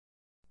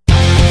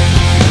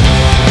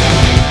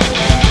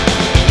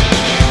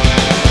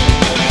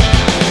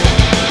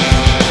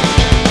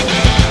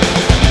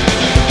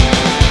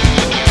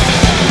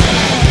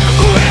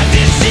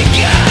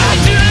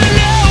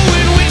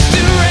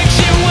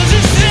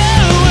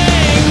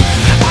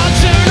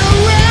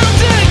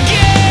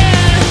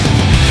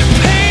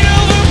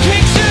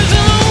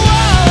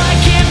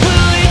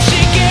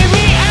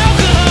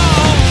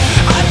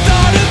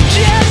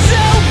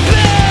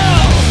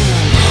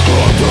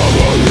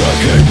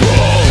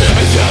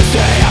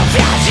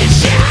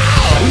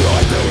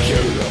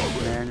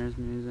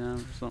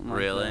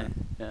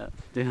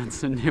doing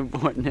some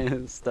Newport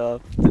News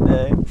stuff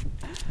today.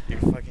 You're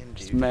fucking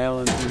just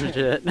mailing some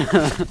shit. Do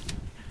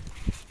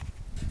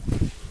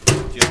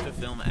you have to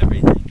film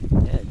everything?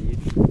 Yeah,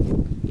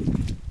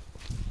 dude.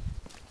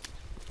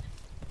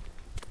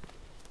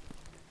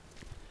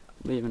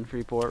 Leaving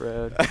Freeport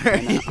Road. Are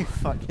you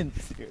fucking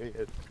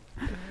serious?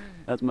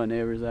 That's my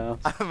neighbor's house.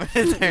 I'm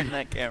gonna turn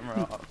that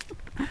camera off.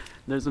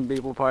 There's some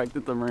people parked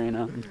at the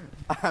marina.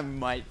 I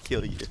might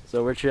kill you.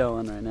 So we're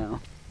chilling right now.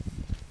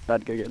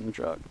 About to go get in the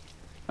truck.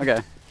 Okay,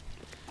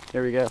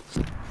 here we go.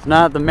 So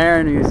now that the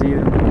Mariner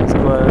Museum is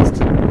closed,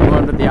 we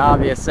went with the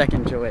obvious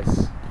second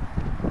choice.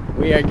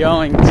 We are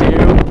going to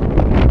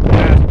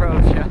Bass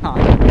Pro Shop.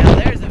 Now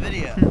there's a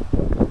video.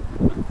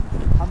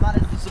 I'm not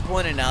as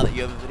disappointed now that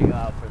you have a video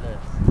out for this.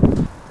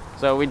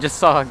 So we just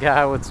saw a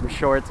guy with some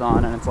shorts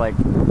on, and it's like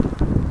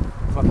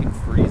Fucking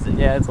freezing.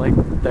 yeah, it's like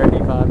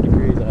 35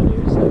 degrees out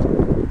here. So,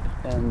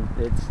 and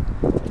it's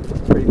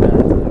pretty bad.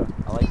 So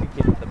I like the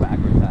kid with the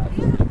backwards hat.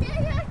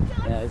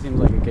 yeah, it seems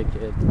like a good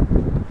kid.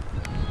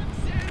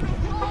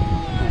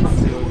 Let's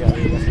see what we got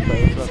here. Got some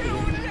boats up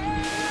here.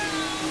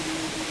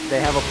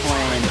 They have a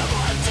plane,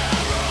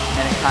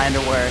 and it kind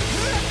of works.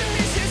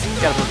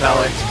 It's got a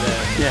propeller.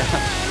 Yeah.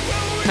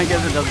 I guess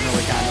it doesn't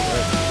really kind of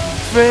work.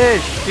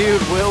 Fish!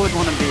 Dude, Will would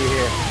want to be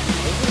here.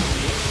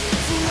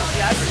 See,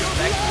 I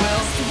respect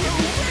Will.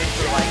 If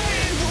we're like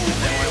this, and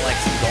then we're like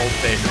some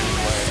goldfish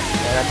anywhere.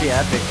 Yeah, that'd be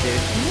epic,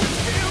 dude.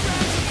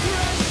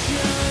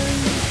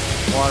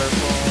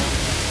 Waterfall.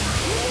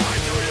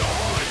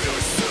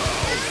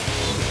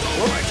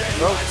 Whoop,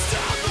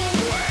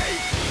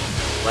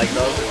 Like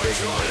those are big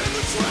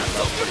ones.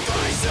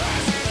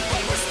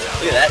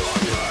 Look at that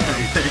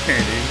shit. Here,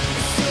 dude.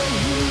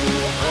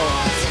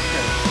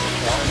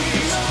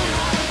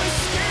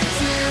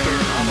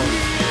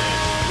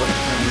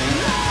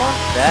 Fuck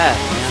that,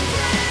 man.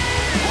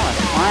 I want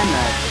to climb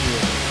that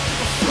shit.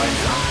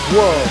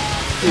 Whoa.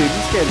 Dude,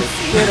 you scared the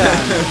shit out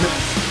of me.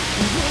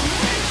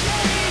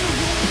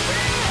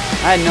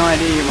 I had no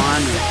idea you were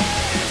on me.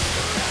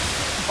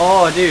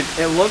 Oh, dude,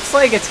 it looks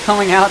like it's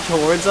coming out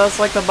towards us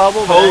like the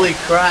bubble. Holy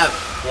crap.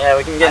 Yeah,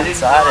 we can get I didn't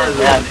inside it. realize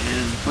Yeah.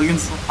 that. We can.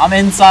 I'm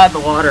inside the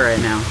water right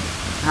now.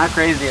 How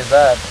crazy is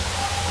that?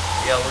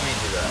 Yeah, let me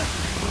do that.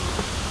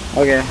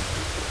 Okay.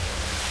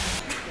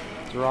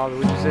 So, Robbie,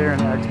 would you say you're an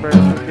expert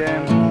at this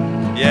game?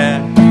 Yeah.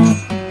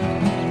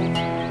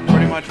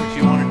 Pretty much what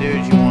you want to do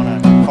is you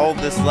want to hold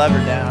this lever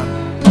down,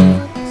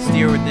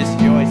 steer with this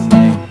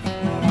joystick,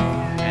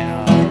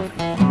 and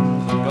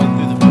go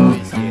through the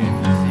buoys here.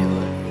 See,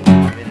 look,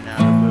 in and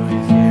out of the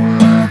buoys here.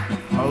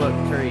 Oh, look,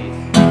 trees.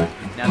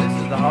 Now this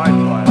is the hard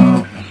part.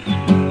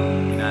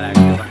 You're not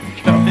actually allowed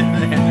to go in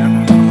there.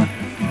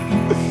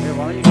 Hey,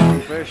 why don't you go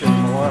fishing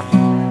more?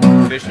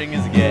 Fishing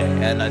is gay,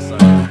 and I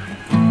suck.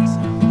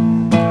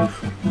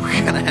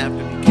 We're gonna have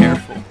to be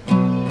careful.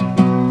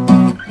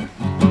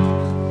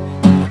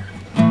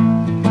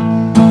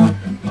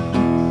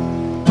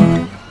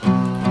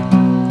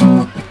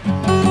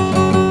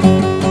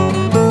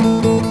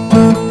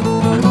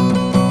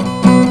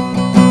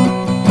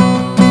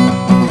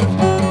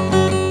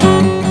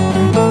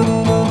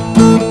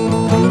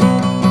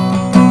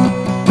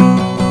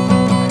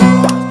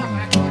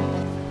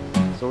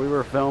 So we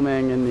were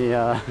filming in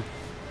the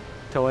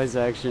toy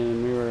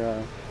section. We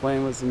were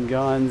playing with some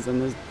guns,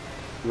 and this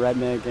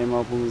redneck came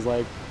up and was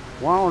like,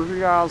 "Why don't you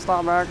guys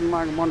stop acting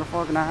like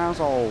motherfucking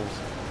assholes?"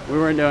 We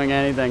weren't doing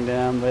anything to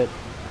him, but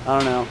I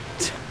don't know.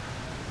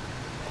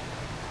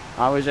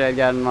 I wish I had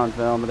gotten him on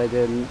film, but I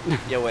didn't.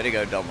 Yeah, way to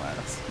go,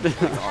 dumbass.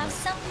 Have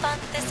some fun,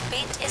 this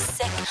beat is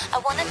sick. I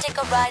wanna take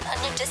a ride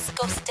on your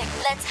disco stick.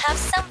 Let's have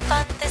some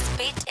fun, this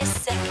beat is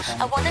sick.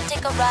 I wanna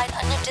take a ride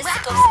on your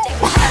disco stick.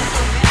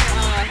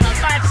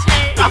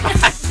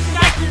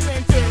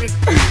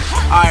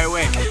 Alright,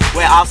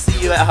 wait, I'll see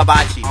you at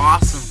Hibachi.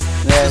 Awesome.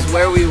 This is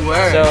where we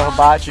were. So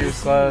Hibachi was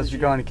closed. You're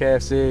going to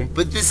KFC.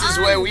 But this is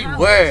where we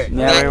were.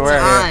 Yeah, that we were here.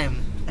 time.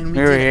 And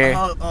We were here.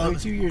 Oh,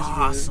 2 years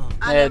awesome.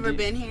 I've Yeah, never dude.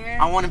 been here.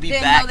 I want to be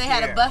Didn't back know they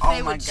had a here.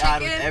 buffet Oh my with god,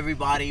 chicken. with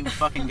everybody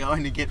fucking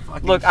going to get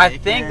fucking Look, I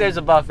chicken. think there's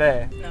a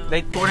buffet. No.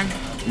 They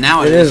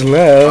Now It is now.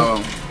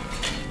 Oh.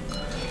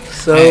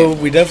 So Hey.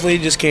 we definitely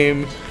just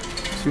came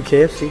to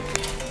KFC.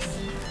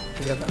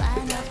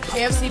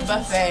 KFC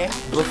buffet.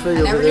 Buffet I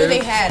over never knew there. they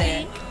had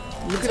it.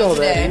 Look at all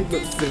that. today.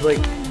 Dude. Look, there's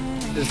like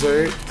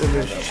dessert and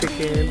there's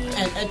chicken.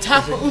 And a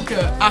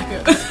tapauka.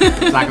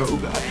 Taco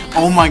Uga.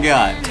 Oh my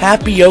god.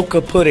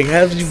 Tapioca pudding.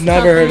 Have you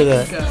never heard of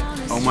that?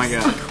 Oh my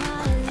god.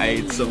 I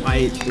ate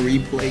 3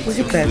 plates. Look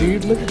at that,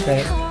 dude. Look at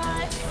that.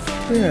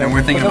 Yeah. And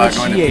we're thinking Look about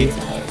how going to she ate.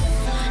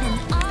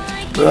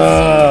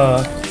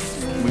 pizza.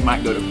 We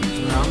might go to pizza.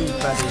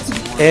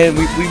 And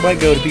we might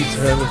go to Pizza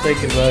Hut. We're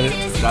thinking about it.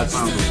 That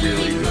sounds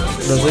really good.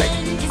 Does it?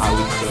 I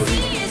would so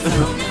eat.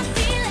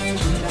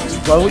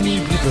 Why wouldn't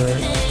you eat Pizza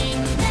Hut?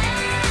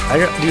 I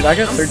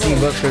got 13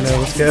 bucks right now.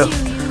 Let's go.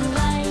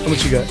 How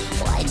much you got? I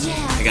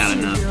got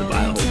enough to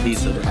buy the whole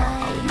pizza, but I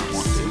would not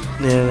want to.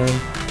 Yeah, man.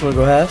 Wanna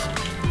go half?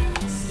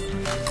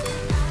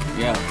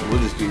 Yeah, we'll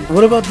just do.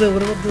 What about the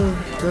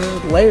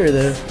layer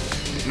though?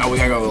 No, we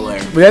gotta go to the lair.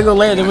 We gotta go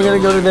later. Then we gotta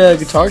go to the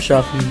guitar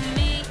shop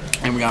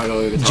And we gotta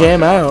go to the guitar jam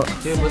shop.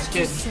 out. Dude, let's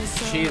get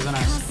cheese on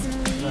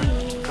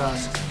our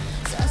crust.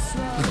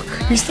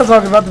 He's still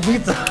talking about the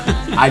pizza.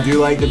 I do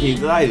like the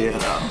pizza idea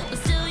though.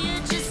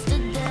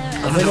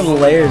 I think the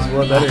layer is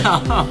one better.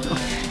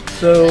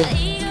 So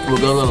We'll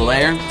go to the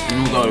lair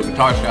and we'll go to the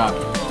guitar shop.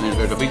 And if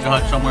there's a Pizza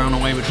Hut somewhere on the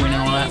way between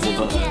and all that, we'll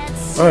go there.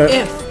 all right.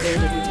 If there's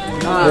a pizza.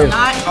 If.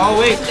 Not. Oh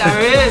wait, there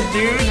is,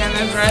 dude, and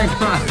it's right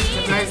across.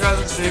 It's right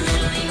across the street.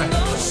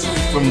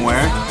 From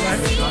where?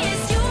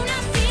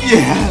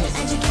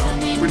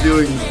 Yes. We're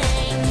doing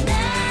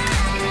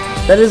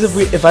That is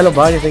if I don't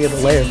buy anything at the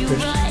layer.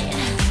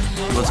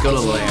 Let's go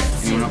to the lair.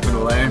 You wanna go to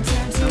the lair?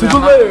 To the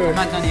lair. I'm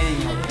not done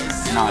eating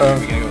yet. No,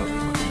 we gotta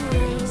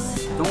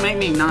go. Don't make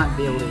me not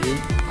be able to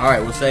eat. Alright,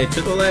 we'll say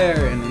to the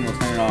lair and then we'll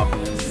turn it off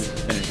and then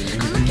finish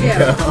it.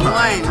 Yeah.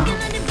 1,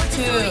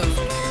 2,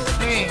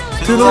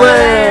 3. To the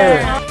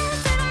lair.